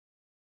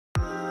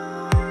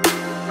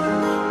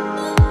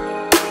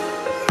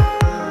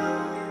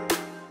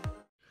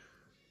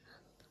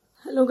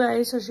Hello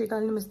guys, सत श्री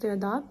अकाल, नमस्ते,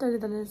 आदाब,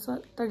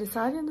 ਤੁਹਾਡੇ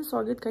ਸਾਰਿਆਂ ਦਾ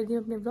ਸਵਾਗਤ ਕਰਦੀ ਹਾਂ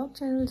ਆਪਣੇ ਵਲੌਗ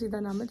ਚੈਨਲ ਜਿਹਦਾ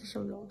ਨਾਮ ਹੈ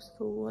ਤਿਸ਼ਮ ਵਲੌਗਸ।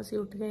 ਸੋ ਅਸੀਂ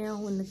ਉੱਠ ਗਏ ਹਾਂ,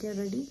 ਹੁਣ ਲੱਗਿਆ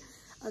ਰੈਡੀ।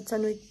 ਅੱਜ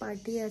ਸਾਨੂੰ ਇੱਕ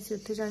ਪਾਰਟੀ ਹੈ, ਅਸੀਂ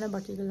ਉੱਥੇ ਜਾਣਾ।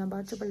 ਬਾਕੀ ਗੱਲਾਂ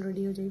ਬਾਅਦ ਚ, ਪਹਿਲਾਂ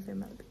ਰੈਡੀ ਹੋ ਜਾਈ ਫਿਰ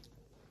ਮਿਲਦੇ।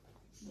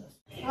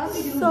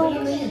 ਸੋ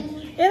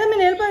ਇਹਦਾ ਮੇਰੇ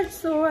ਨੇਲ ਪਾਲਿਸ਼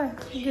ਸੋ ਹੈ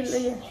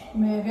ਗਿੱਲੀ है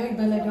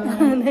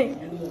नहीं।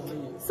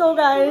 सो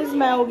गाइस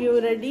मैं हो गई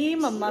हूँ रेडी,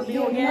 मम्मा भी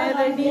हो गया है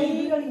रेडी,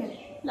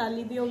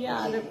 लाली भी हो गया,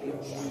 आरब भी हो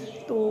गया।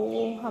 तो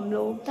हम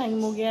लोग टाइम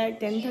हो गया है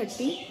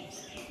 10:30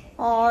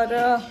 और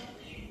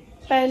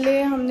पहले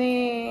हमने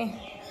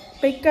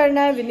पिक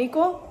करना है विनी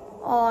को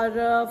और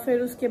फिर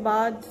उसके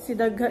बाद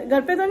सीधा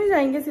घर पे तो नहीं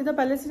जाएंगे, सीधा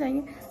पैलेस से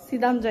जाएंगे।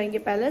 सीधा हम जाएंगे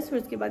पैलेस, फिर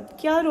उसके बाद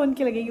क्या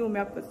रौनक लगेगी वो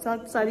मैं आपके साथ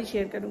सारी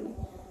शेयर करूँगी।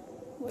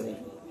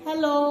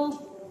 हेलो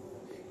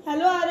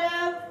हेलो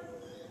आरब,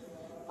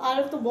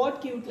 आरब तो बहुत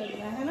क्यूट लग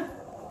रहा है ना।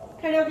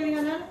 खड़े होकर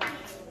दिखाना,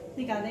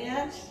 दिखा दे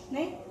यार।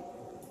 नहीं,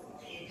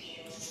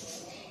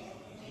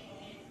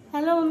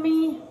 हेलो मम्मी।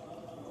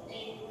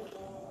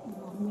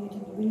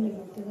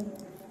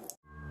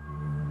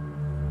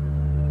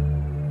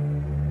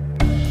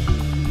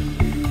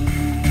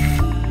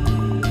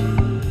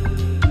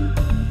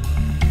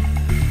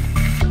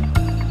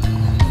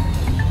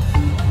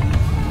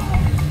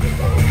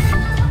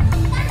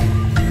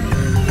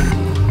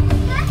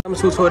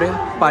 महसूस हो रहे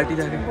हैं पार्टी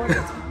जाके।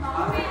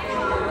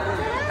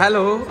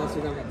 Hello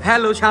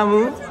hello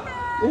Shamu,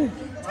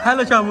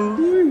 hello Shamu,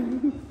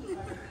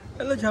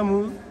 hello Shamu.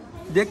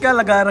 देख क्या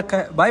लगा रखा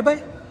है। Bye bye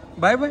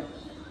bye bye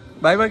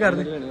bye bye कर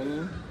दे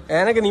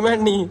ऐनक नहीं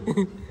महनी।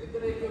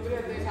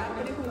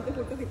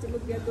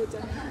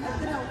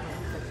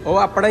 वो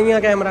अपना ही है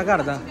कैमरा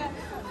घर का।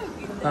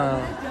 हाँ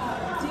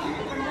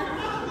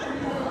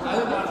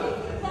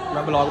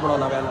मैं ब्लॉग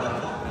बनाना पा,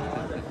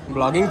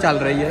 ब्लॉगिंग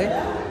चल रही है।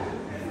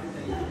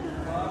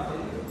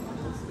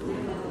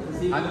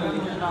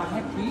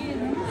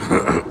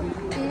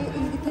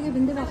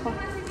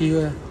 की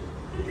होया?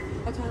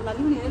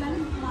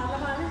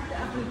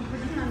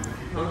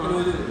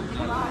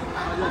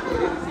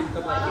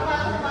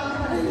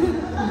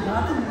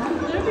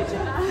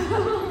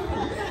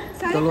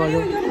 चलो आ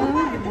जाओ।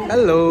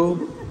 हेलो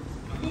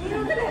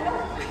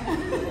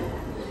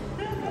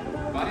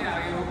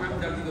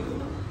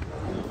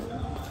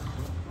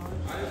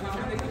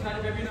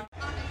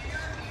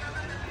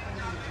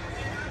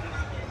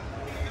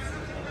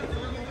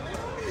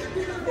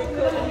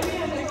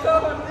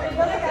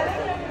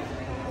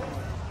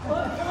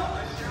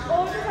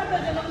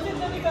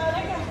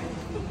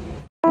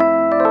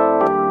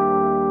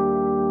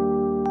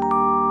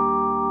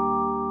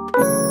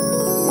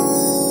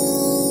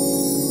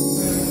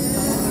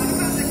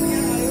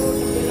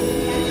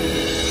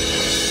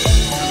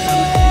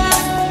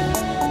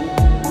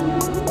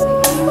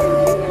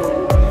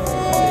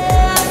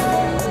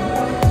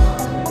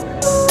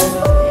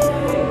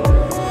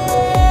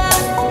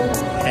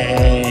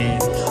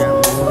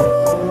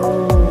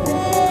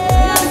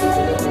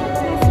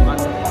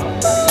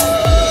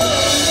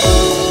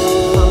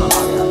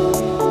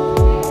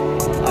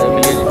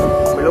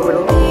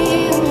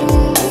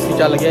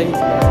चल गया जी।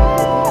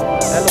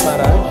 हेलो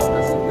महाराज,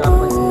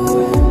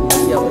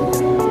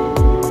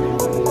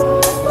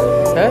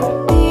 है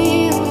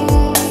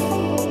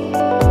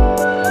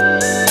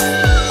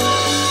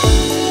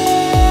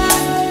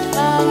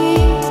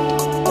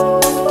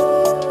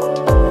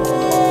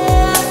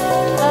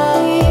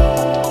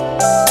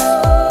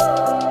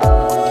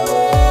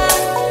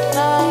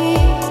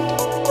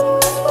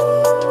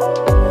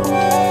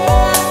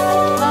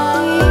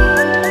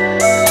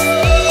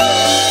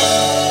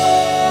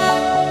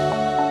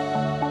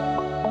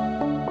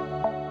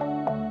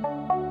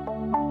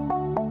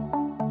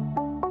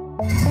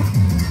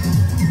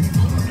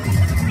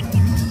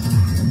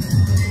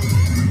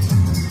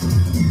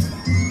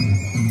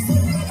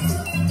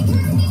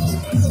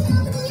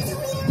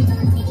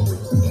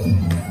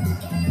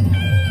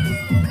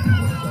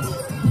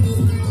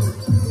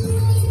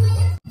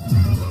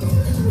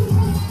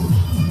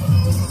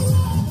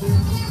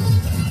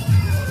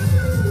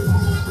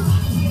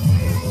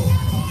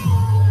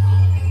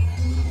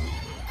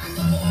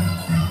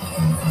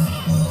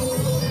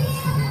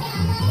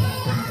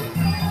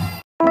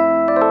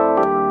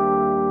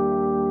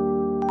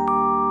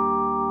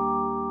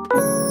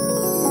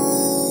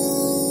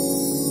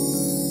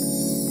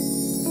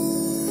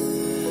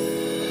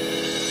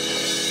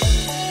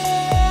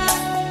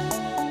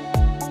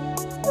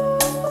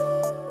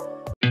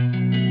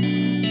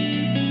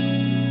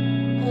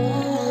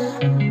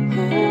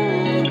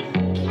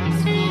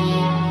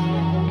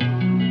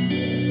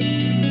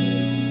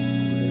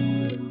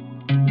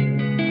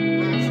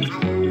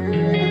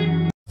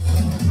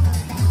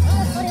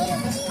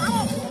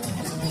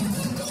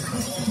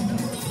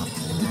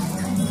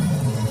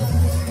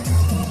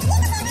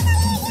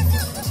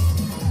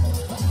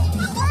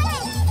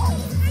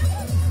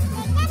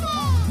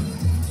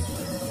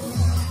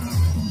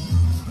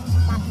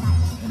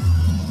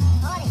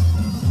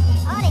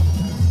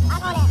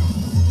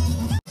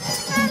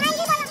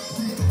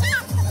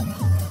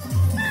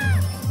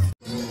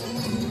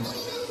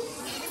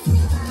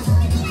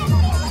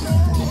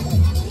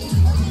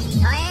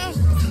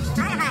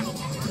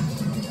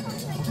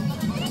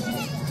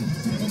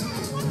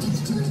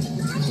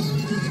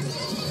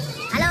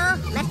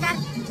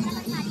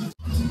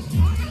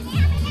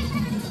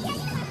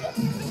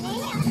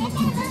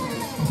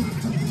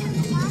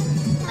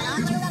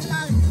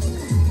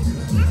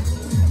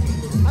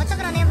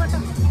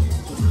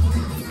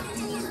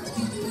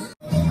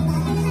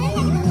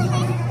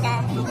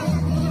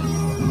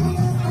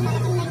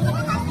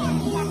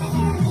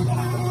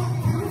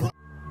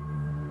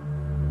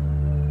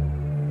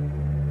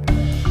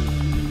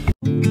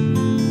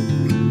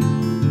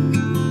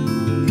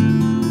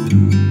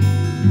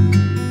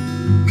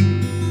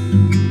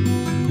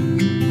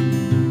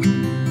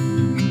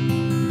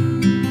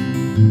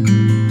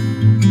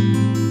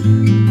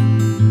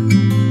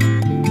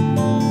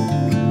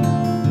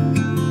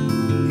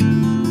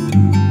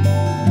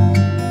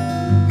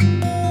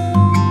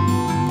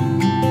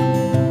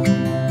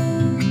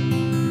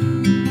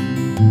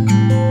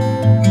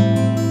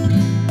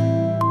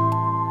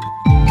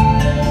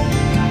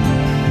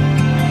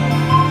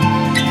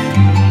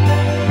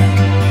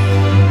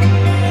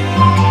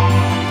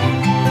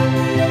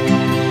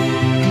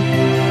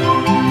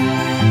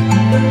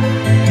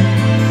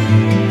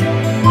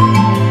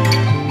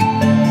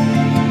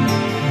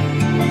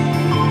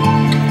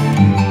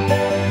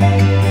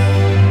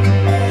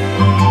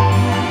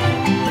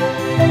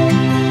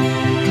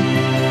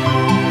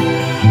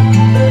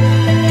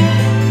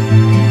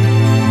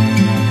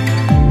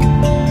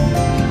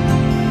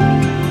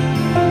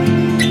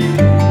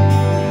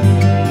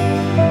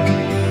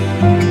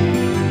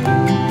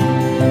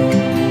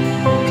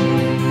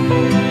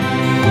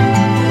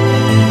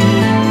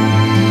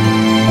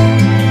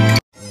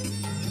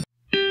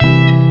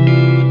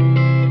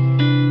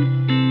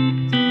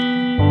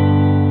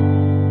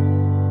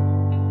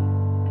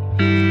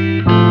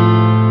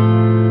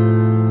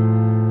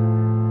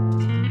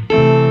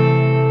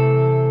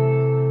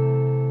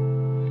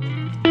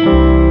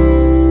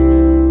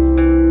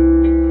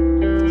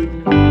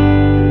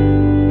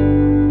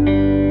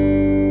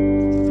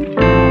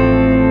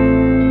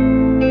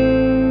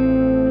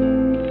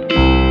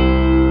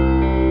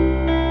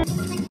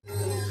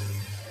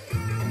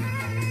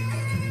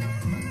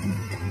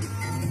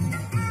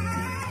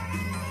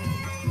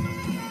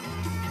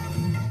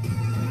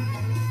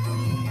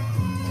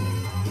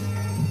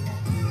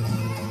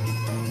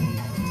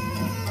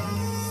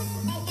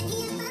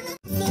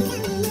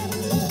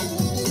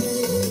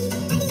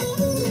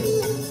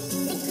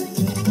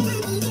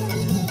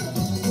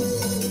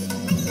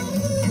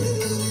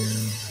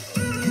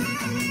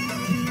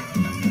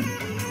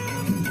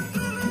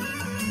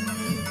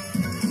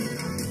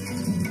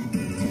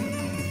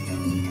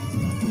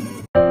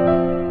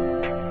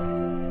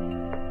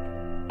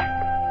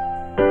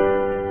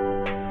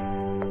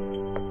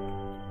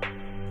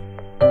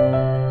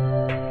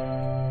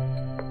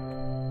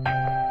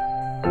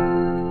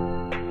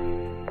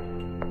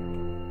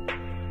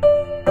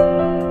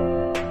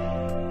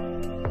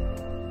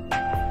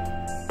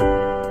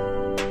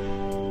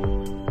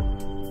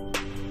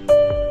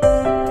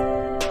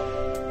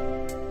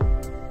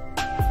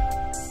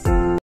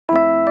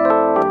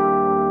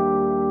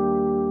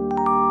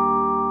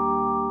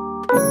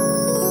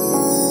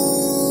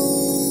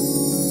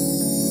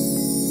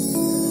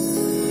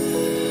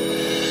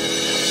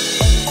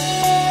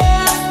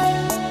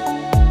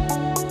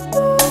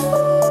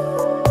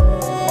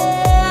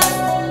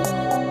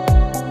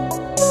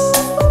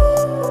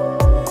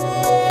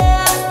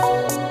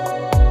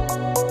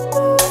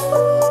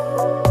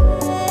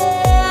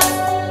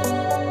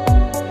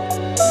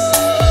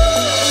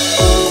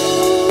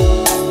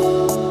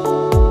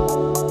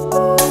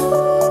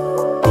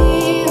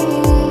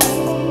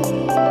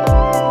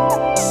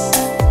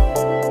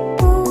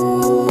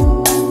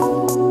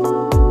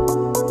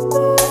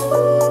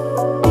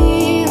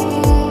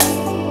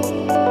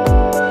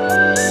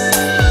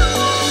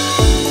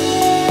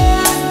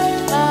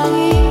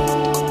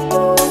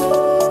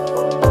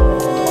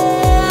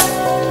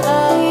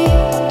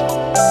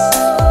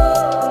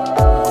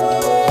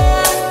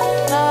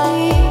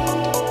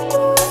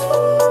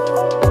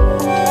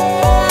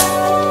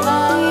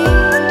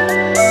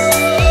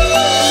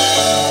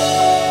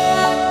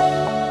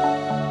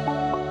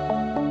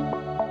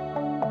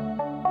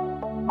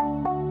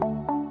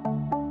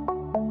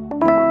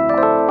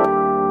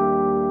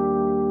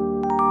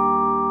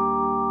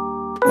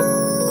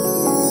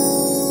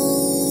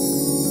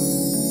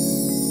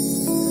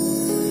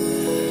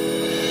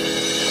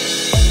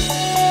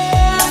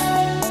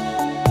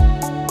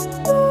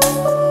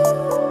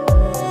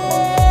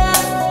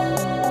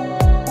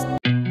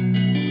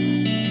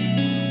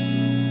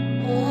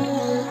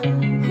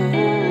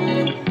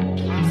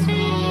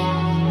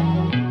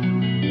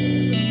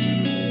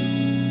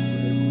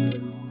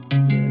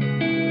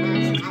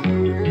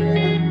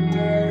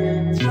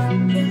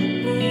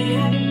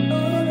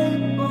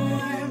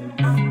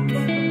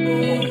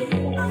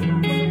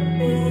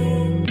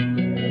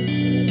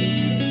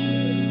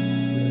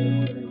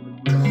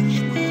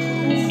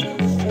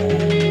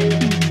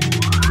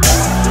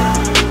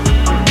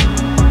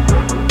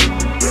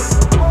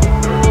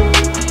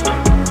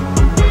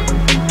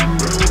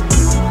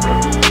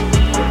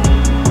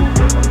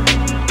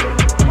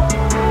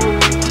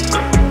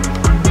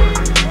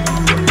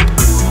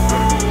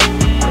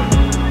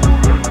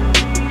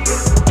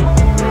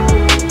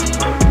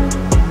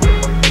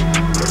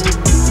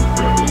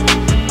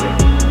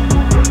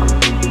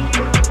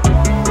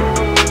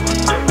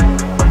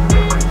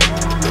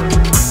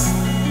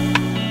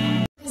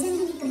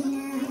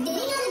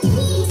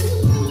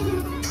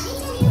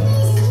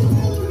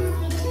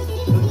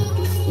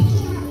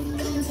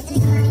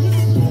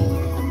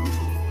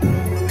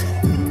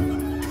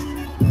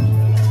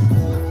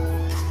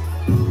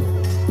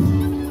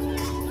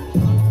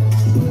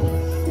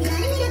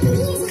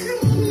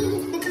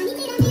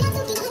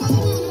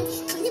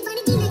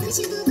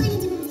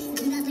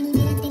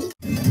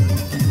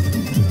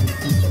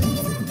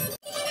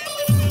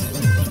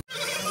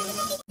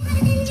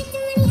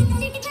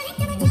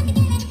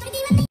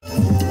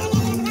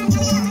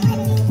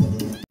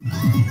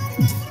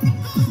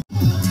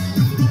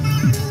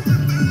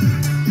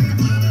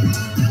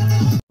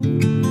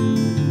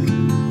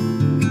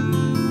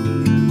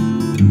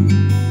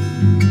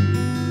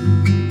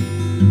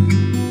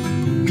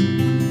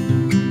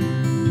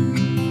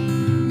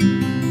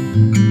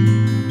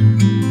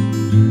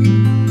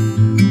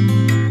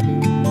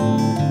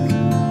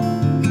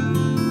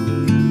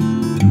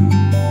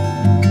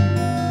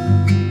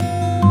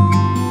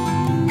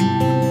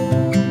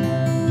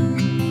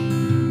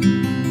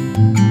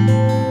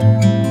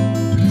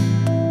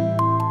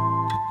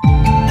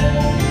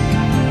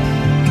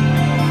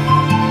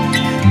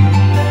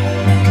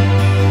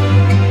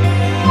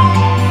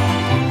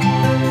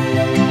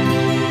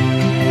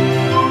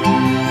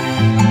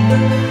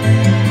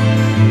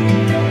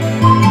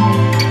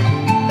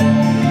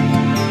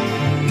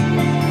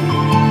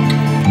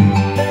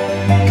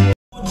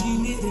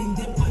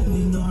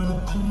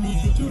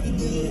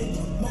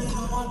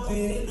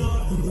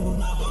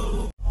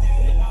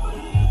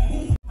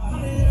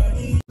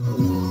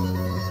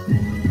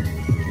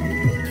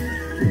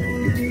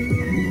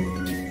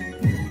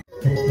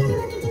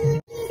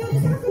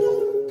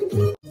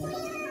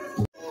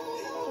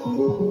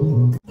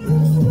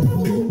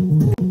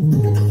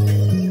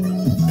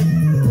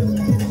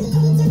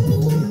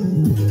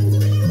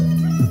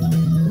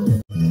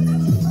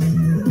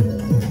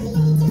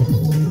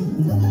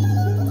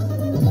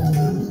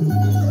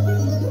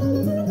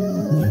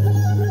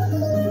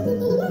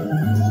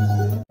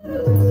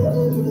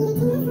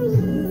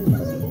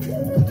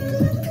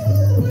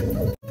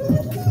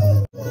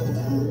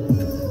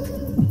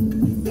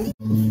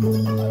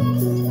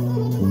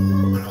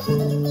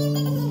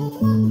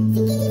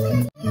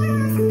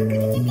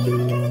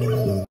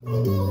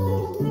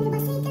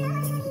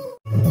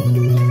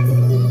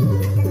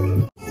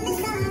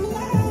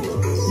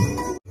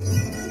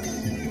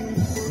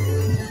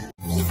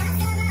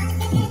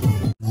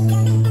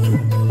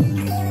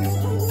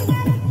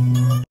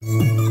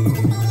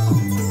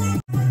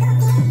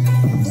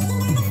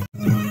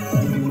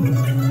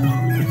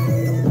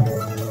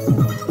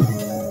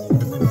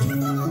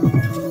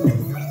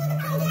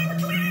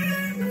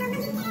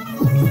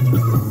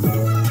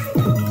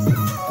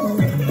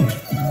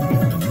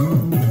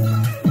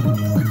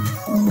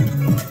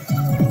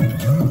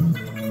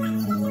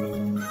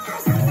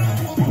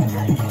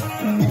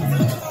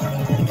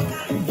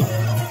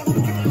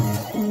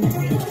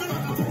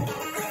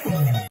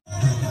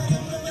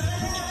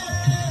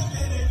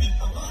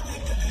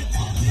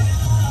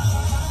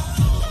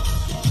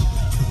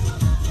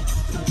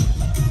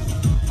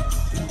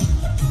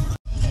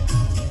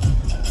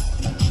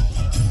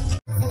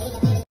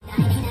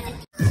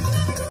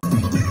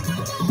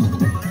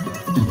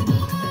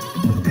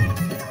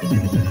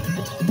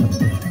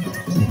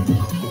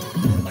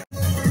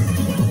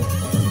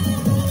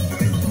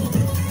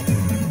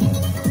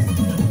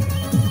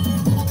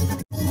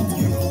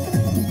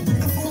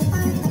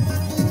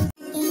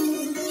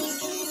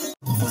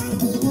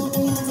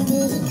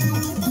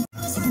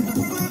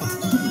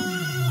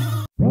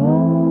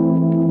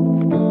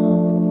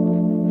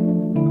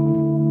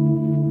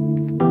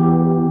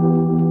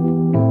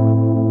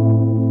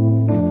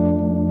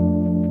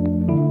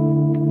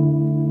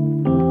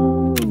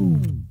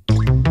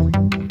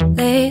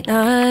Late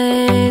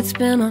nights,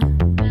 been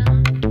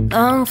on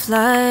long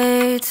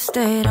flights,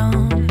 stayed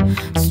on.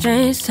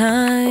 Strange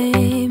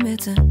time,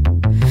 it's a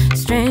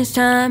strange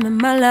time in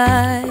my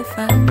life.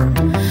 I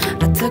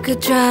took a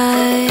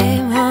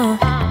drive home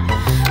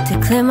to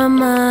clear my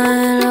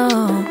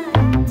mind,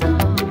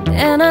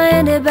 and I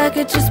ended back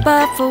at your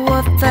spot for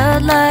what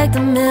felt like the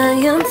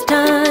millionth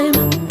time.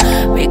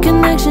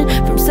 Reconnection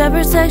from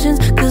separate sections,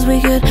 'cause we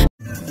could.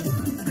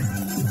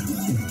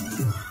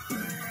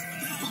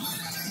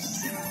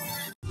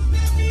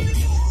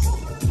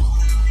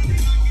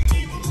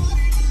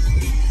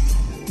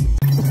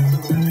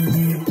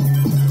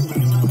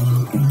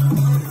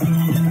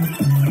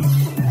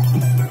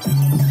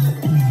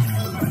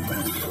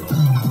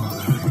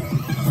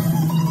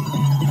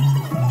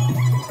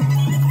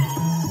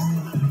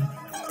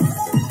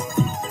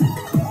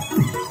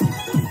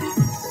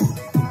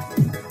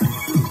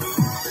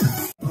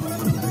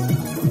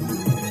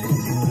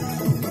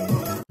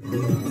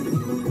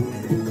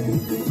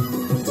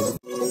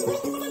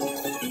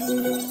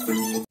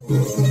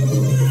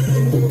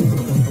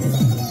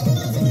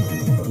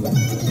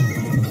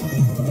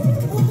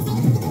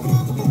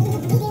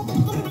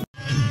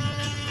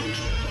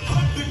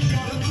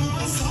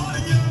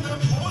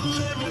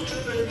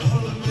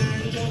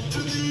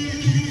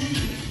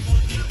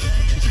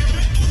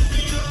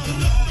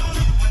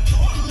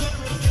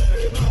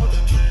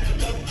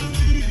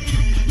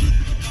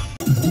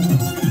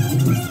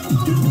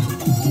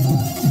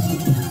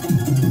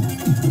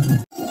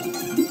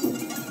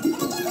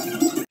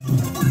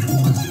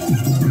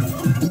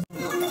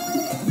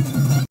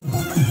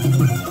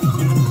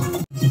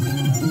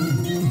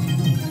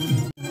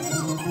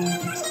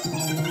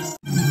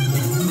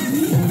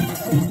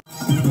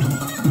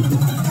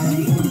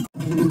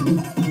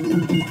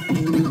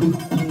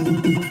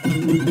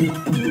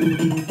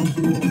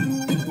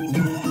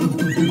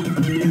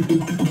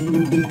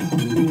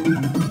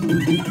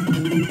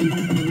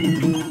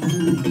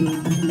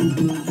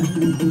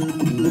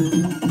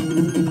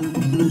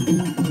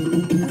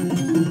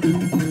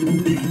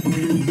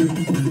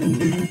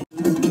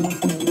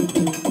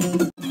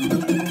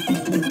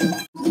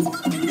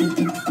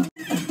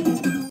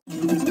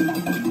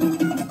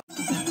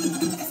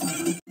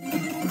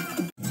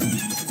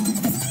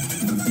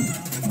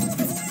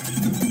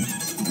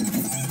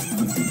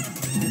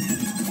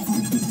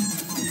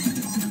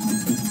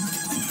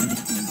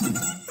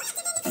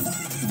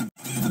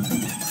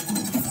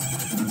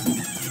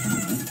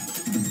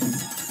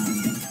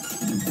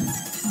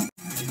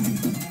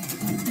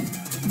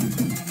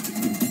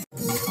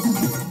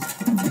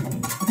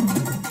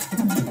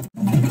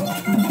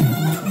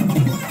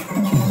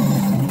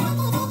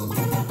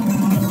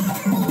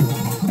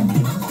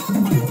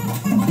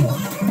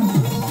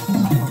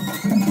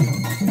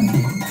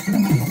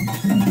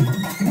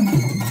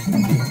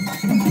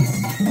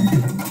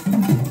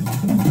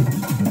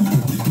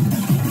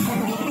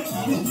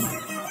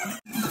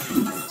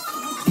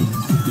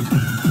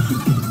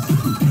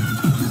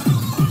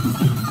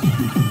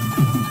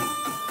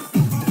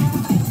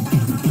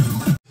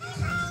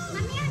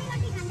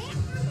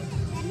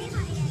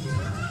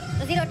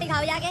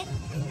 खाओ जाके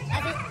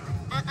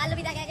आलू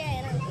भी क्या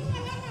है ना।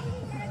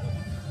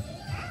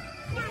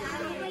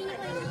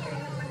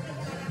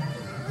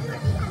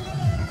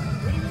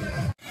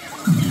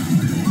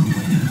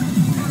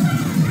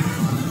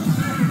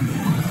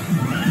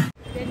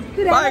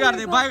 Bye कर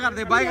दे bye कर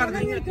दे bye कर दे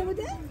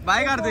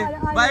बाय कर दे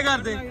बाय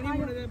कर दे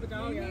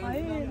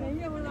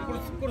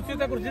कुर्सी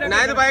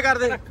नहीं तो बाय कर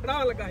दे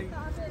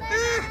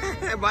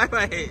bye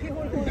bye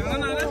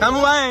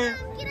Shamu bye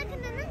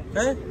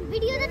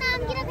video का नाम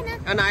क्या रखना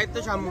अनायत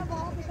तो शामू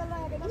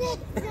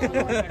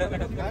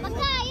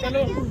चलो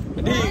ठीक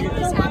है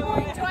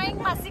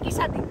ड्राइंग मासी की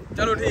शादी।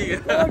 चलो ठीक है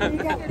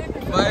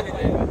बाय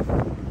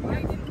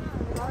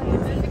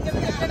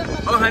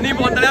ओ हनी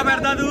बोतलियां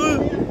फिरदा तू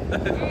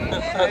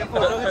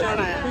फोटो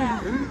खिंचाना है।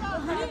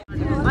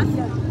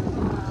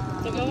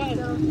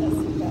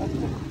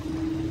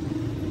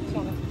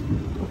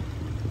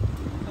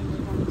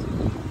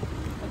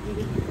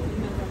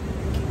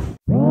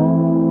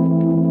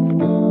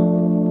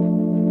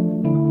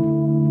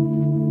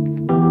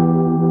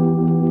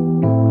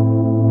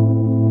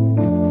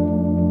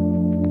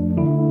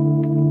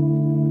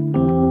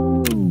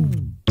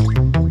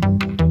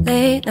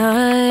 Late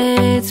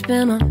nights,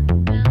 been on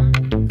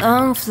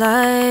long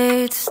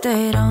flights,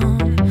 stayed on.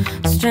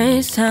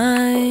 Strange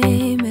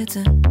time, it's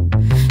a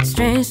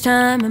strange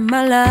time in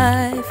my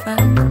life. I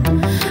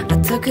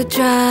took a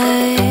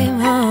drive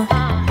home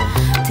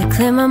to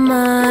clear my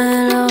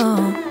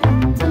mind,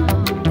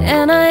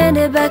 and I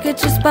ended back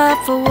at your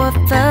spot for what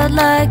felt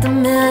like the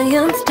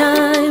millionth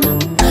time.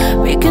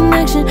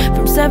 Reconnection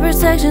from separate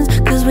sections,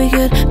 cause we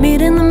could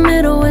meet in the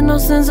middle with no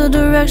sense of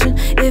direction.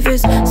 If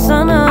it's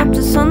sun up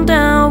to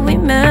sundown, we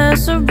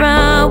mess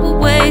around, we're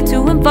way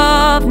too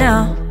involved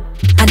now.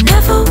 I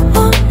never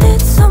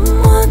wanted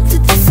someone to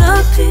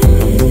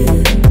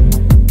disappear,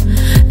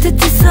 to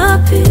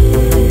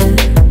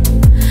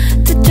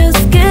just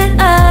get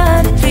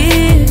out of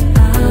here.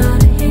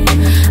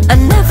 I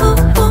never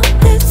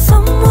wanted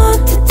someone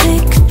to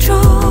take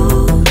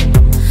control.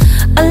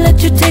 I let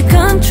you take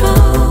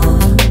control,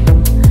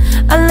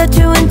 I let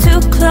you in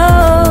too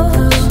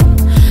close.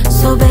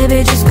 So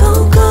baby, just go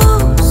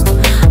ghost.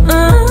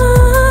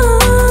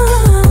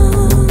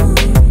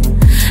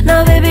 Now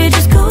baby,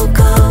 just go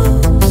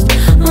ghost.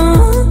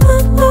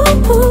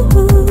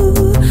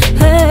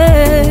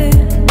 Hey.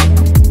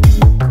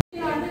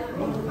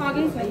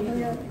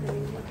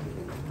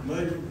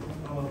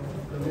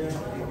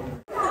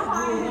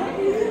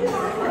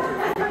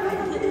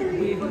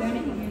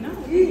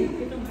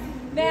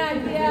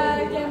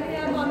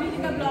 मामी जी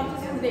का blog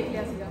देख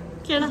लिया सीगा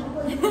केड़ा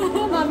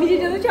मामी जी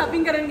जो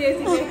shopping करन गए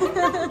सीगे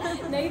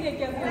नहीं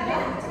देखिया सीगा।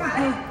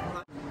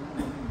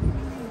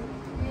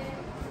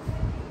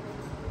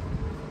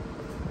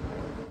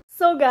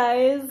 सो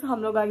गाइज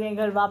हम लोग आ गए हैं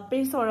घर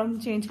वापस और हम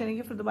चेंज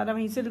करेंगे फिर दोबारा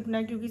वहीं से रुकना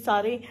है क्योंकि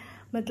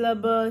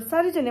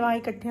सारे जने वहाँ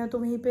इकट्ठे हैं तो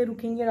वहीं पे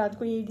रुकेंगे रात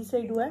को, यही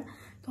डिसाइड हुआ है।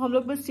 तो हम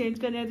लोग बस चेंज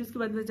करने हैं तो उसके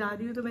बाद मैं जा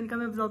रही हूँ। तो मैंने कहा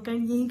मैं व्लॉग का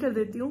एंड यहीं कर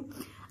देती हूँ।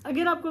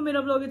 अगर आपको मेरा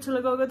व्लॉग अच्छा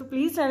लगा होगा तो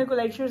प्लीज चैनल को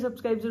लाइक शेयर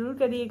सब्सक्राइब जरूर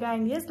करिएगा।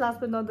 And yes last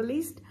but not the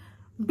least,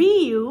 B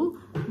you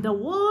the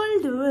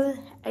world will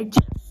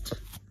adjust.